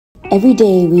Every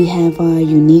day we have our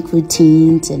unique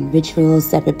routines and rituals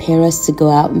that prepare us to go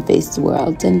out and face the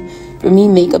world. And for me,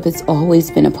 makeup has always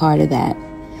been a part of that.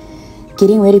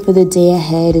 Getting ready for the day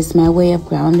ahead is my way of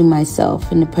grounding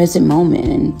myself in the present moment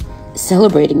and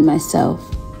celebrating myself.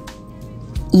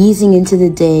 Easing into the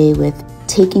day with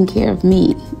taking care of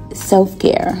me,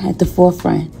 self-care at the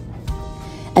forefront.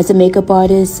 As a makeup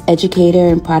artist, educator,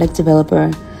 and product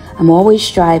developer, I'm always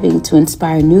striving to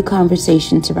inspire new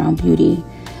conversations around beauty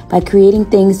by creating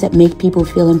things that make people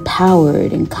feel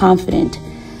empowered and confident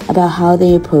about how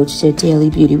they approach their daily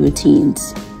beauty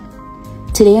routines.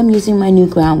 Today I'm using my new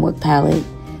Groundwork Palette,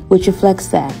 which reflects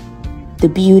that, the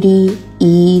beauty,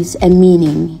 ease, and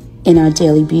meaning in our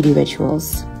daily beauty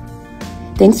rituals.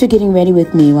 Thanks for getting ready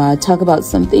with me while I talk about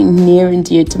something near and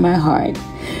dear to my heart,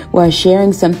 while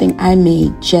sharing something I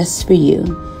made just for you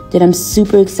that I'm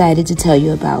super excited to tell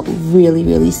you about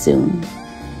really soon.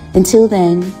 Until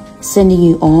then, sending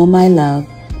you all my love.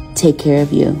 Take care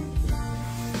of you.